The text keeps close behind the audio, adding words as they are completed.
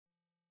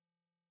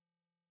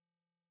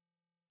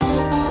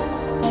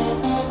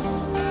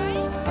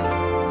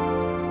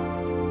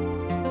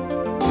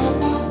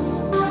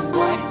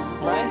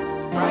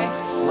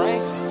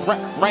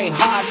my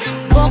heart.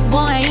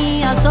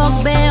 Boy, I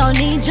soak be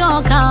oni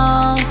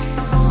joka.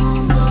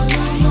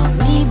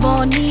 Ni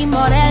boni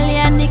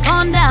morelia ni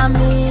konda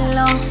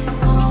milo.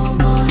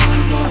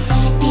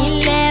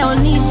 Ile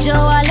oni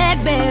jo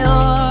alegbe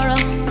oro.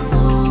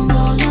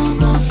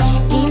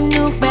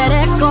 Inu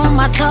pereko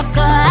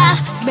matoka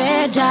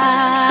beja.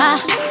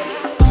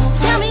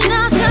 Tell me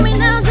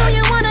now, do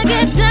you wanna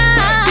get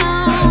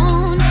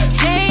down?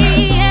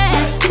 Hey, yeah,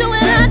 do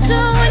what I do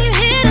when you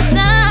hear the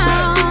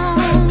sound.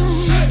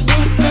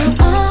 Let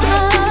go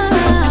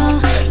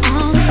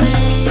all the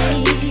way.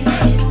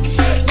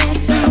 Let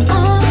go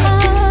all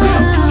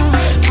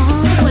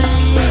the way.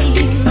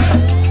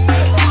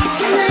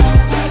 Tonight,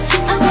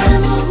 I wanna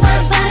move my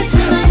body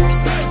tonight.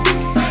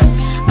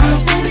 Oh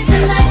baby,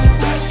 tonight,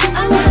 I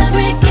wanna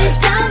break it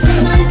down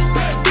tonight.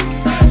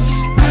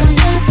 Oh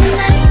yeah,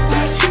 tonight,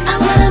 I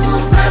wanna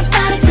move my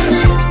body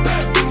tonight.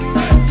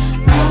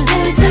 Oh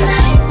baby,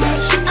 tonight,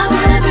 I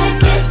wanna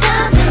break it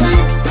down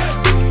tonight.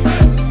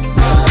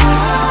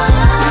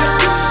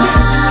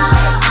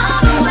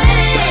 All the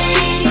way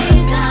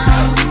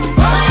down,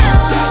 boy,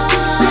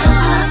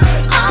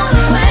 all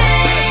the way.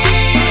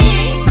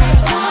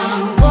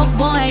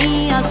 Boy,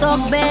 I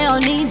soak be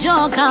oni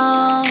joka.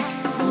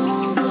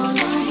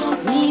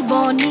 Ni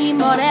boni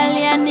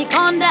morelia ni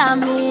konda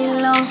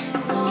milo.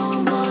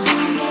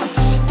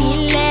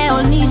 Ile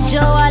oni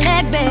jo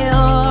alegbe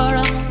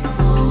oro.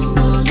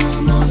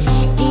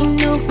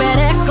 Inu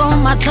pereko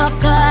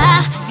matoka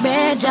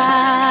beja.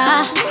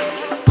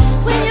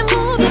 When you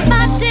move your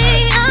body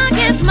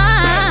against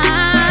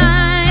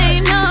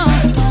mine, no,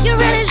 you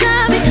really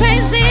drive me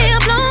crazy, you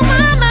blow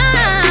my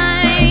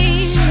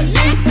mind.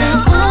 Let go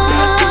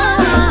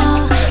all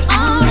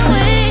the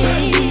way.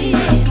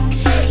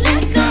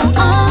 Let go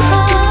all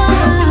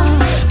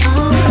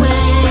the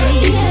way.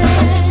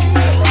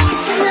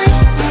 Tonight,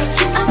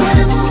 I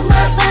wanna move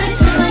my body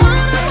tonight.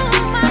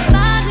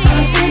 Oh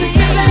baby,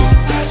 tonight,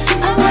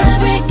 I wanna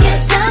break it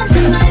down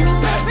tonight.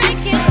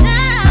 Break it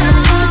down.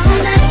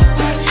 Tonight,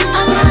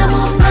 I wanna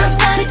move my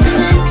body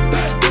tonight.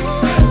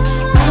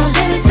 Oh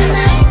baby,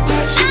 tonight,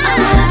 I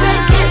wanna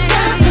break it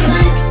down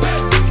tonight.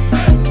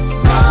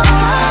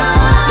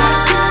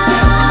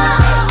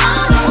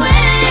 All the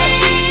way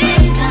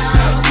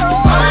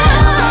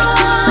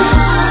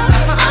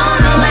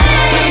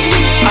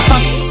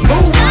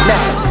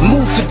down.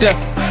 Move to the,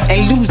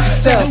 ain't lose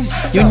yourself.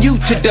 You're new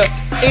to the,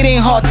 it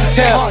ain't hard to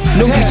tell.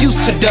 No, you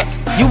used to the,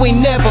 you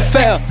ain't never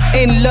fell.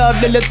 In love,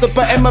 little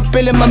super, and my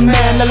Bill and my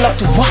man. I love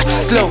to watch it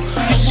slow.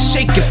 You should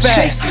shake it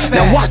fast.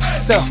 Now watch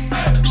yourself.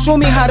 Show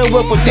me how to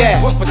work with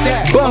that.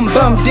 Bum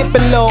bum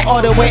dipping low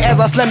all the way as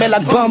I slam it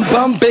like bum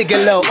bum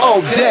bigelow. Oh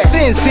that.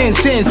 Sin.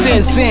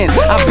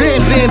 I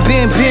been,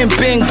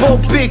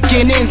 both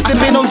picking in,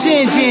 sipping on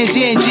gin.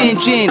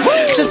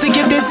 Just to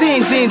get this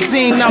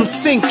zin. I'm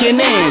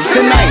sinking in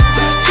tonight.